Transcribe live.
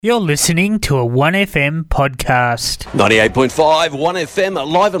You're listening to a 1FM podcast. 98.5 1FM,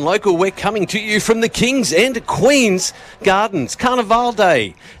 live and local. We're coming to you from the Kings and Queens Gardens Carnival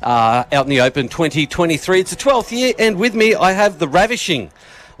Day out in the open 2023. It's the 12th year, and with me I have the ravishing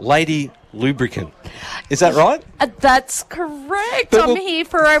Lady Lou-Bricant. Is that right? That's correct. I'm here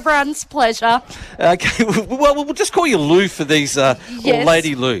for everyone's pleasure. Okay, well, we'll just call you Lou for these, or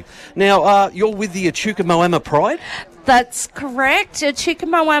Lady Lou. Now, you're with the Echuca Moama Pride? That's correct. Echuca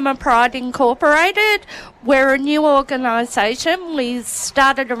Moama Pride Incorporated. We're a new organisation. We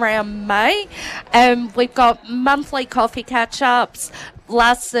started around May, and we've got monthly coffee catch-ups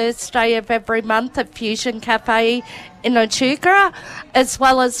last Thursday of every month at Fusion Cafe in Echuca, as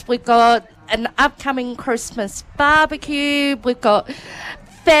well as we've got an upcoming Christmas barbecue. We've got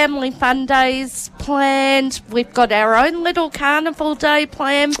family fun days planned. We've got our own little carnival day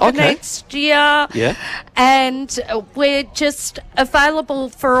planned for next year. Yeah. And we're just available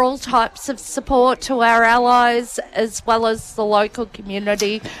for all types of support to our allies as well as the local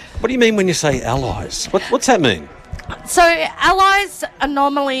community. What do you mean when you say allies? What's that mean? So allies are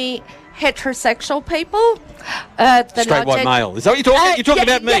normally heterosexual people. Straight white male. Is that what you're talking? You're talking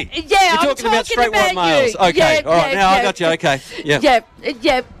about me. Yeah, you're talking about straight white males. You. Okay, all right. Now I got you. Okay. Yeah.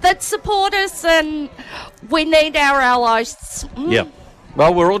 Yeah. That support us, and we need our allies. Yeah.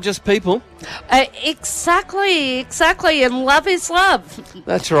 Well, we're all just people. Exactly, and love is love.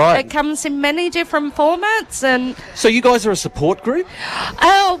 That's right. It comes in many different formats, and so you guys are a support group?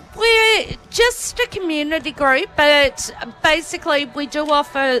 We're just a community group, but basically we do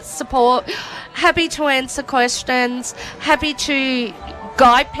offer support. Happy to answer questions, happy to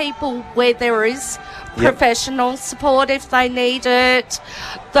guide people where there is professional support if they need it,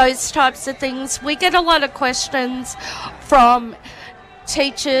 those types of things. We get a lot of questions from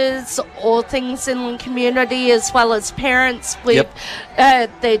teachers or things in the community, as well as parents with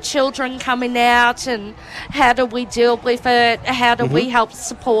their children coming out, and how do we deal with it, how do we help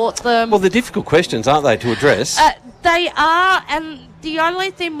support them. Well, they're difficult questions, aren't they, to address? They are, and the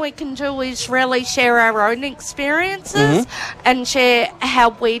only thing we can do is really share our own experiences and share how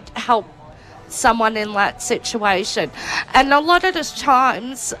we'd help someone in that situation. And a lot of the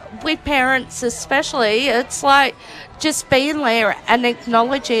times with parents especially, it's like just being there and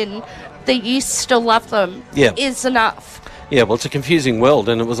acknowledging that you still love them is enough. Yeah, well, it's a confusing world,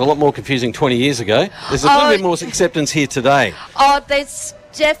 and it was a lot more confusing 20 years ago. There's a little bit more acceptance here today. There's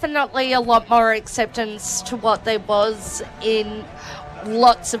definitely a lot more acceptance to what there was in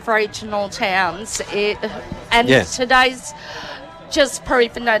lots of regional towns. Today's just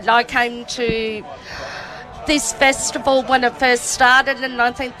proven it. I came to this festival when it first started, and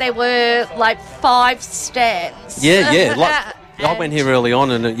I think there were like 5 stands. I went here early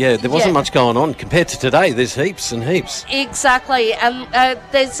on, and there wasn't much going on compared to today. There's heaps and heaps. Exactly, and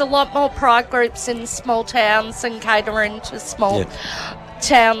there's a lot more pride groups in small towns and catering to small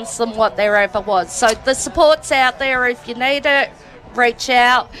towns than what there ever was. So the support's out there. If you need it, reach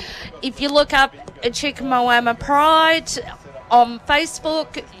out. If you look up Echuca Moama Pride on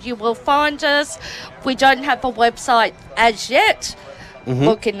Facebook, you will find us. We don't have a website as yet.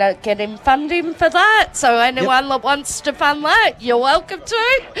 Looking at getting funding for that. So anyone that wants to fund that, you're welcome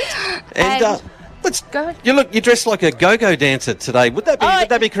to. And let's go. You're dressed like a go-go dancer today. Would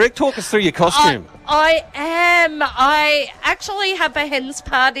that be correct? Talk us through your costume. I am. I actually have a hen's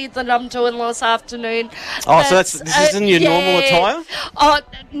party that I'm doing this afternoon. So this isn't your normal attire?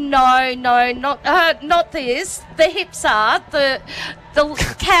 No, not this. The hips are. The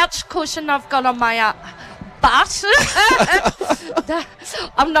couch cushion I've got on my butt.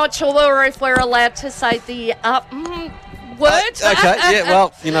 I'm not sure if we're allowed to say the word. Okay,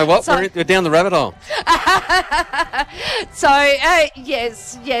 well, you know what? We're down the rabbit hole. So,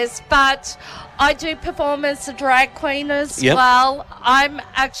 yes, but I do perform as a drag queen as well. I'm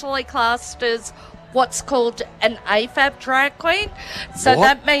actually classed as what's called an AFAB drag queen. So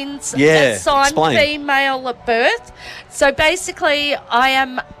that means assigned female at birth. So basically, I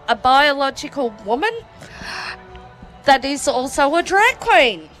am a biological woman that is also a drag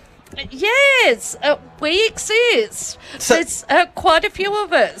queen. Yes, we exist. So, there's quite a few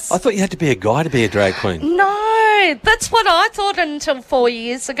of us. I thought you had to be a guy to be a drag queen. No, that's what I thought until 4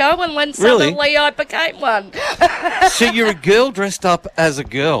 years ago, and when suddenly I became one. So you're a girl dressed up as a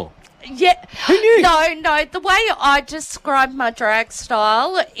girl? Yeah. Who knew? No. The way I describe my drag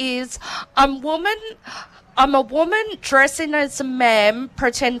style is I'm a woman dressing as a man,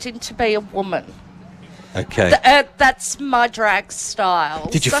 pretending to be a woman. Okay. That's my drag style.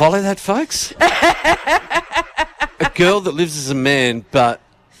 Did you follow that, folks? A girl that lives as a man but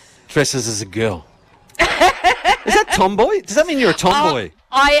dresses as a girl. Is that tomboy? Does that mean you're a tomboy?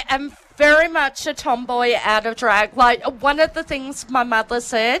 I am very much a tomboy out of drag. Like, one of the things my mother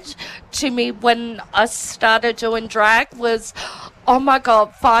said to me when I started doing drag was, oh my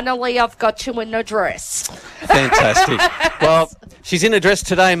God, finally I've got you in a dress. Fantastic. Well, she's in a dress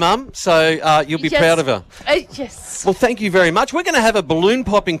today, Mum, so you'll be proud of her. Yes. Well, thank you very much. We're going to have a balloon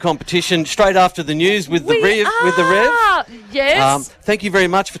popping competition straight after the news with the Rev. Yes. Thank you very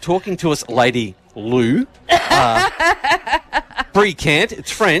much for talking to us, Lady Lou. Lou-Bricant,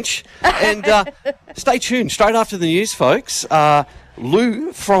 it's French. And stay tuned. Straight after the news, folks,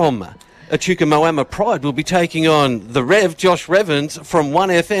 Lou from Echuca Moama Pride will be taking on the Rev, Josh Revens, from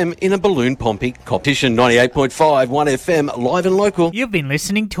 1FM in a balloon popping competition. 98.5 1FM, live and local. You've been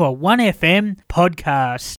listening to a 1FM podcast.